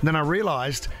sense. And then I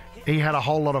realised he had a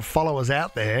whole lot of followers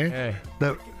out there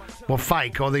that were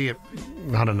fake, or I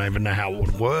don't even know how it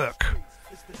would work.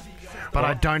 But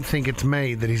I don't think it's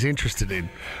me that he's interested in.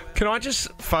 Can I just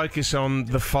focus on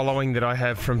the following that I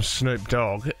have from Snoop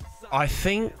Dogg? I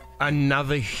think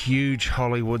another huge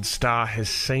Hollywood star has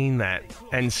seen that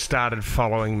and started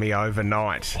following me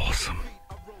overnight. Awesome.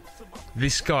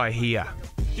 This guy here.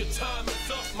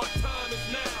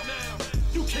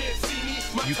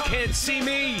 You can't see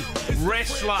me.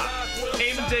 Wrestler.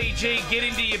 MDG, get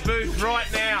into your booth right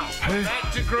now.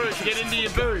 Back to group, get into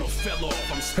your booth.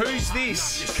 Who's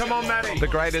this? Come on, Matty. The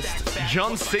greatest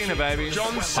John Cena, baby.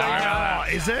 John Cena.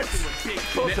 Is it?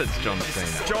 Of course it's John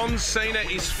Cena. John Cena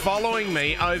is following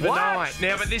me overnight.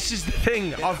 Now, but this is the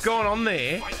thing. I've gone on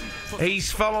there.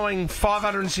 He's following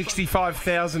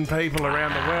 565,000 people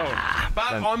around the world.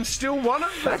 But I'm still one of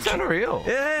them. That's unreal.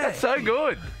 Yeah. That's so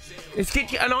good.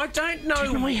 And I don't know.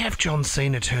 Didn't we have John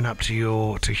Cena turn up to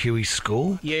Huey's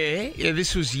school? Yeah,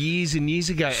 this was years and years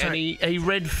ago. And he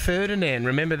read Ferdinand.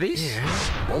 Remember this?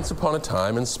 Yeah. Once upon a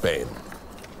time in Spain,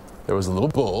 there was a little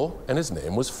bull, and his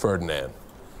name was Ferdinand.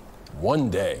 One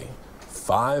day,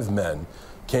 5 men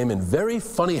came in very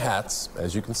funny hats.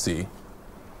 As you can see,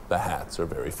 the hats are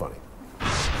very funny.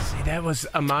 See, that was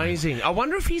amazing. I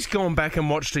wonder if he's gone back and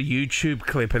watched a YouTube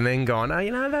clip and then gone,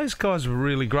 oh, those guys were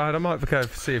really great. I might go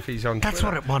see if he's on That's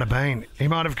Twitter. what it might have been. He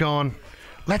might have gone,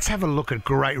 let's have a look at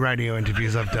great radio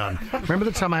interviews I've done. Remember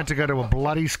the time I had to go to a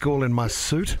bloody school in my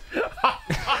suit?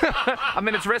 I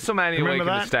mean, it's WrestleMania Remember week in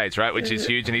the that? States, right? Which is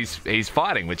huge, and he's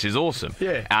fighting, which is awesome.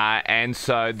 Yeah. And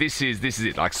so this is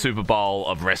it. Like Super Bowl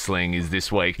of wrestling is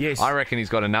this week. Yes. I reckon he's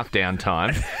got enough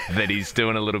downtime that he's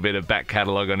doing a little bit of back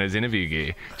catalogue on his interview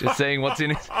gear, just seeing what's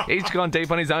in it. He's gone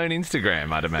deep on his own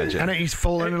Instagram, I'd imagine. And he's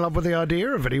fallen in love with the idea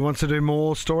of it. He wants to do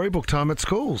more storybook time at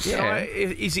schools. Yeah.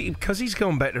 Is it because he's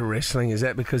gone back to wrestling? Is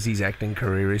that because his acting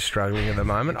career is struggling at the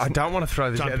moment? I don't want to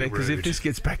throw this Don't out there be because if rude. this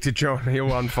gets back to John, he'll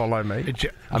unfollow me.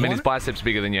 I mean, his biceps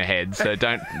bigger than your head, so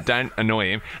don't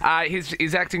annoy him.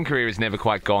 His acting career has never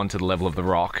quite gone to the level of The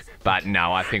Rock, but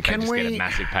no, I think they just get a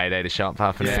massive payday to show up for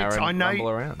half an hour and rumble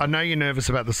around. I know you're nervous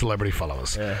about the celebrity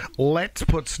followers. Let's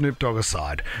put Snoop Dogg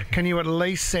aside. Can you at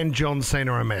least send John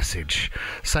Cena a message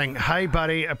saying, "Hey,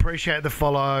 buddy, appreciate the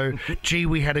follow. Gee,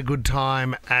 we had a good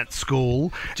time at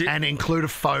school," and include a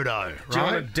photo, Do you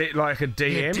right? want like a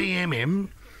DM? Yeah, DM him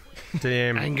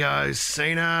DM. and go,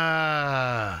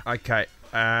 Cena, Okay.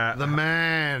 the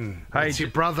man. Hey, It's your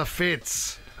brother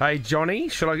Fitz. Hey, Johnny.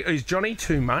 Is Johnny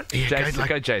too much? Yeah,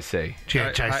 Go JC.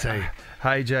 Yeah, JC.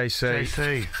 Hey, JC.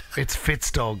 JC. It's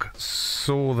Fitz Dog.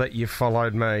 Saw that you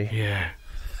followed me. Yeah.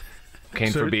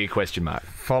 Keen for a beer, question mark.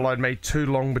 Followed me too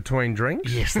long between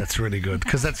drinks. Yes, that's really good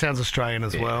because that sounds Australian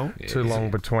as well. Too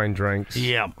long between drinks.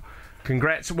 Yeah.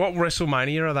 Congrats. What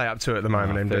WrestleMania are they up to at the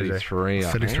moment, MDG? 33, I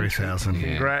think. 33,000. Yeah.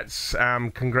 Congrats.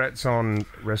 Congrats on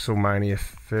WrestleMania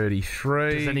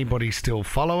 33. Does anybody still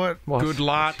follow it? Good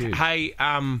luck. Hey,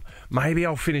 maybe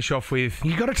I'll finish off with.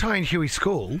 You got to tie in Huey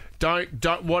School. Don't.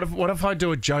 What if I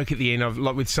do a joke at the end of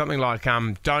with something like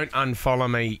don't unfollow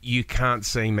me, you can't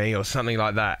see me, or something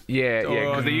like that. Yeah,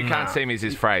 because the "you can't see me" is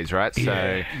his phrase, right? So,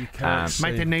 you can't see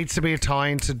Mate, there needs to be a tie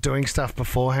into doing stuff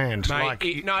beforehand.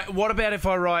 Mate, no. What about if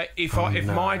I write if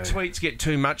my tweets get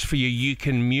too much for you, you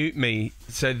can mute me,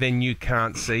 so then you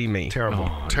can't see me. Terrible.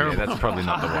 Terrible. Yeah, that's probably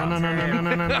not the one.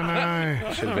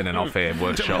 No. Should have been an off-air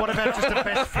workshop. What about just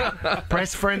a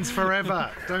best friends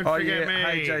forever? Don't forget me.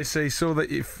 Hey JC, saw that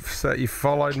you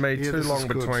followed me too this long is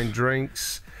good. between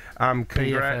drinks.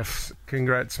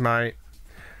 Congrats, mate.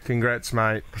 Congrats,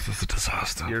 mate. This is a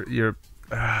disaster. You're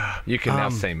You can now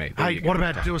see me. There Hey, you go. what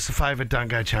about do us a favour? Don't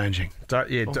go changing.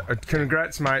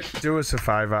 congrats, mate. Do us a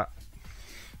favour.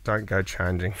 Don't go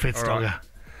changing. Fitz All right. Dogger.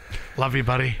 Love you,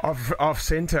 buddy. I've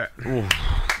sent it.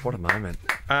 What a moment.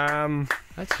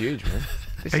 That's huge, man.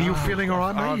 Are you feeling all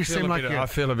right, mate? You seem like I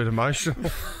feel a bit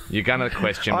emotional. You're going to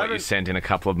question what you sent in a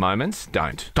couple of moments?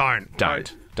 Don't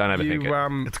overthink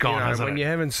it. It's gone, hasn't when it? you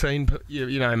haven't seen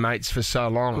mates for so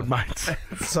long. Good mates.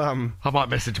 It's, I might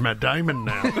message Matt Damon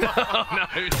now.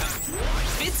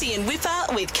 Fitzy and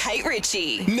Whipper with Kate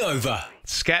Ritchie. Nova.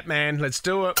 Scat man, let's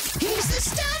do it. He's the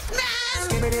stat man.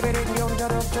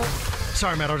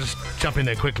 Sorry, Matt, I'll just jump in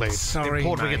there quickly. It's Sorry,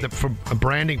 important we mate. get from a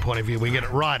branding point of view, we get it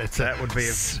right. That would be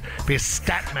be a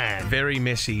stat man. Very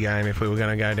messy game if we were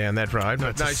going to go down that road. No,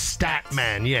 But it's a stat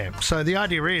man, yeah. So the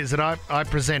idea is that I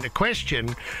present a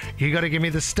question, you got to give me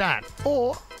the stat,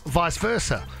 or vice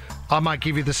versa. I might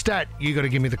give you the stat, you got to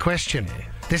give me the question.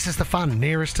 This is the fun,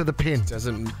 nearest to the pin.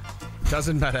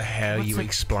 Doesn't matter how you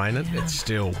explain it, it's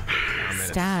still.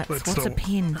 Stats. What's a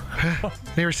pin?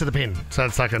 Nearest to the pin. So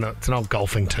it's like it's an old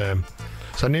golfing term.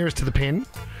 So nearest to the pin.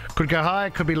 Could go higher,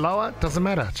 could be lower, doesn't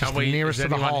matter. Just nearest is to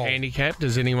the anyone hole. handicapped?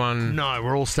 Does anyone? No,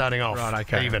 we're all starting off. Right,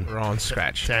 okay. Even. We're on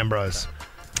scratch. Ambros.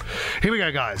 Here we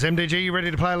go, guys. MDG, you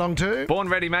ready to play along too? Born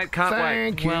ready, mate. Can't wait.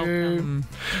 Thank you. Welcome.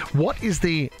 What is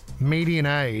the median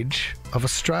age of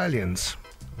Australians?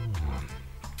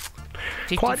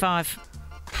 55.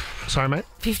 Sorry, mate.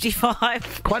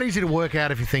 55. Quite easy to work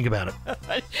out if you think about it.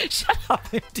 Shut up,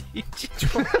 MD.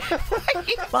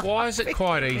 Why is it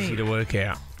quite easy to work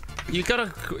out? You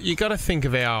gotta think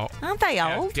of our Aren't they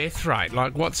old? death rate.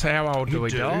 Like, how old do we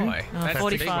die? Oh, That's the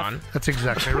big 45. one. That's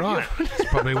exactly right. It's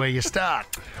probably where you start.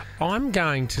 I'm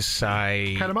going to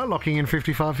say. Kate, am I locking in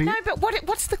 55 for you? No, but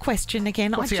what's the question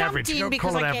again? What's I the jumped average? in Call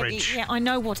because it I average. I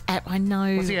know what I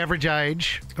know. What's the average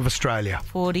age of Australia?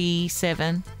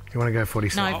 47. You want to go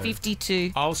 47? No,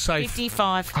 52. I'll say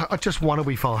 55. I just want to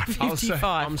be 5.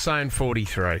 I'm saying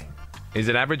 43. Is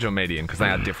it average or median? Because they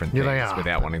are different Yeah, things they are.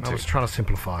 without wanting I to. was trying to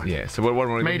simplify. Yeah, so what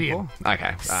are we Median. looking for?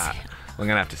 Okay. We're going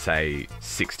to have to say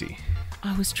 60.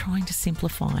 I was trying to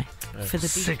simplify for the big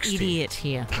 60. idiot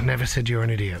here. I never said you're an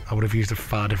idiot. I would have used a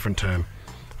far different term.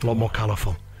 A lot more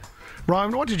colourful.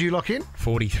 Ryan, what did you lock in?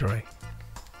 43.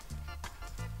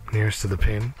 Nearest to the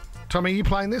pin. Tommy, are you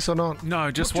playing this or not? No,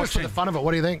 just Just for watching. the fun of it.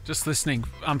 What do you think? Just listening.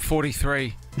 I'm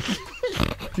 43.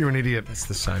 You're an idiot. It's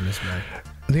the same as me.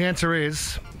 The answer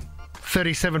is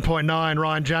 37.9.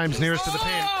 Ryan James, nearest to the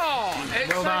pin.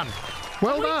 Well done.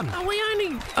 Well done. Are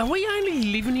we only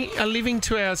living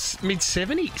to our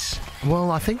mid-70s?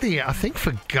 Well, I think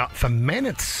for men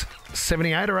it's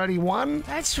 78 or 81.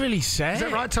 That's really sad. Is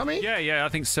that right, Tommy? Yeah, I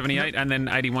think 78 and then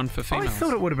 81 for females. I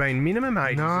thought it would have been minimum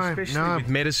 80s, especially with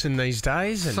medicine these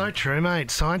days. And So true,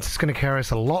 mate. Science is going to carry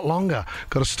us a lot longer.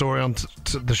 Got a story on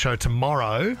the show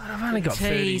tomorrow. I've only got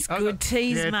 30. Good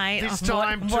tease, mate.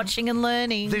 I'm watching and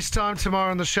learning. This time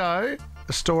tomorrow on the show,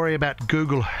 a story about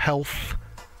Google Health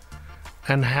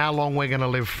and how long we're going to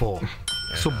live for.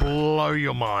 This will blow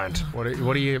your mind. What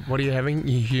are you having?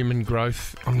 Your human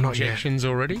growth injections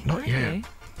already? Not yet.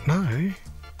 No.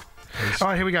 All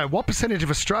right, here we go. What percentage of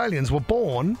Australians were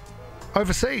born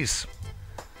overseas?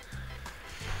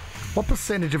 What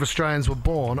percentage of Australians were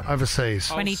born overseas?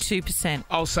 22%.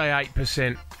 I'll say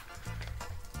 8%.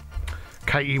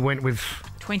 Kate, you went with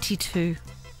 22.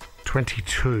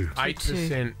 22.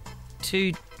 8%.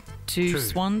 Two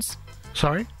swans.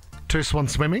 Sorry? 2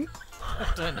 swans swimming?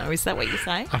 I don't know. Is that what you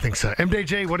say? I think so.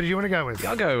 MDG, what did you want to go with?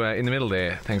 I'll go in the middle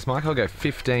there. Thanks, Mike. I'll go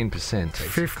 15%.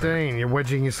 15. You're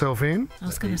wedging yourself in? I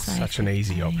was going to say such an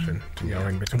easy option to go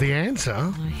in between. The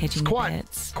answer is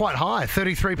quite high,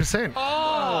 33%.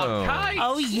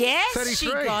 Oh, yes, 33. she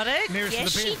got it. Nearest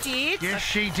Yes, to the she bin. did. Yes,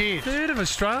 she did. Third of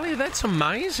Australia? That's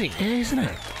amazing. Yeah, isn't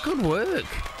it? Good work.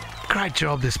 Great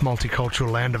job, this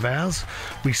multicultural land of ours.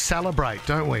 We celebrate,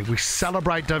 don't we? We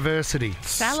celebrate diversity.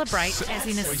 Celebrate, as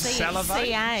in a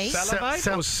C-A.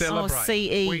 Salivate or celebrate? Or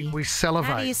C-E. We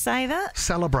celebrate. How do you say that?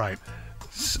 Celebrate.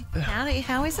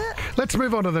 How is it? Let's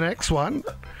move on to the next one.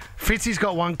 Fitzy's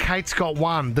got one, Kate's got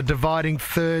one. The dividing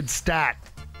third stat.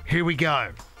 Here we go.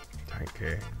 Thank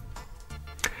you.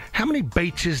 How many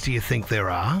beaches do you think there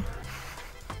are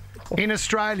in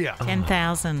Australia?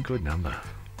 10,000. Good number.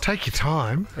 Take your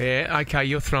time. Yeah, okay,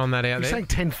 you're throwing that out You're there. saying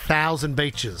 10,000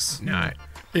 beaches. No.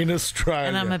 In Australia.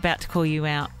 And I'm about to call you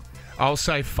out. I'll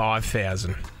say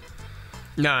 5,000.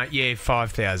 No,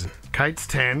 5,000. Kate's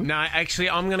 10. No,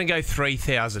 actually, I'm going to go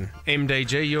 3,000.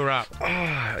 MDG, you're up.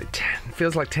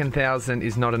 Feels like 10,000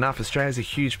 is not enough. Australia's a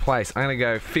huge place. I'm going to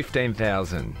go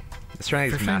 15,000.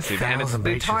 Australia's massive, and the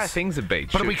entire thing's a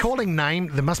beach. But are we calling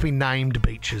there must be named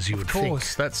beaches, you would think.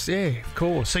 Of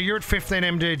course. So you're at 15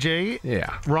 MDG.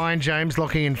 Yeah. Ryan James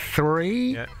locking in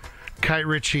 3. Yeah. Kate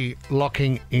Ritchie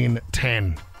locking in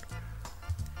 10.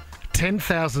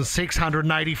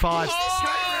 10,685.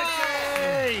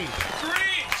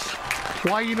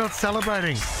 Why are you not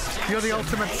celebrating? You're the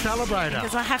ultimate celebrator.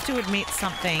 Because I have to admit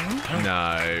something.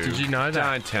 No. Did you know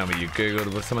that? Don't tell me you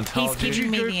Googled what someone told He's you.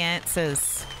 giving me the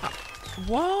answers.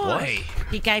 Why?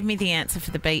 He gave me the answer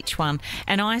for the beach one,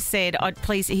 and I said,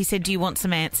 he said, do you want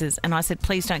some answers? And I said,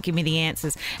 please don't give me the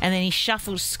answers. And then he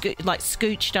shuffled,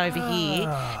 scooched over here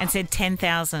and said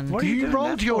 10,000. You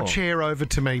rolled your chair over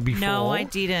to me before. No, I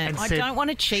didn't. I don't want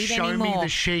to cheat anymore. Show me the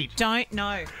sheet.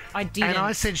 No, I didn't. And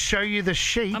I said, show you the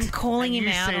sheet. I'm calling and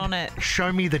him you out said, on it.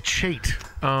 Show me the cheat.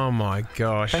 Oh, my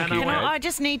gosh. I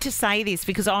just need to say this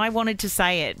because I wanted to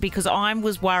say it because I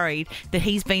was worried that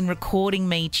he's been recording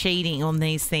me cheating on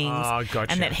these things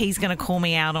and that he's going to call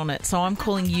me out on it. So I'm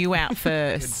calling you out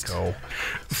first. Good call.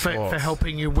 For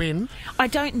helping you win. I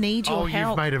don't need your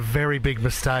help. You've made a very big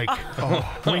mistake.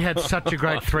 We had such a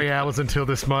great 3 hours until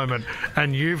this moment,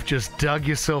 and you've just dug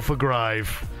yourself a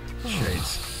grave.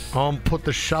 Jeez. Put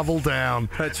the shovel down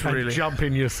and jump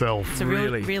in yourself. It's a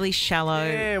really shallow.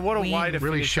 Yeah, what a way to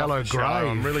really shallow grave.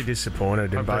 I'm really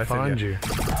disappointed in both of you.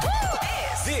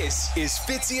 This is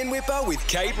Fitzy and Whipper with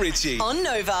Kate Ritchie On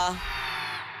Nova.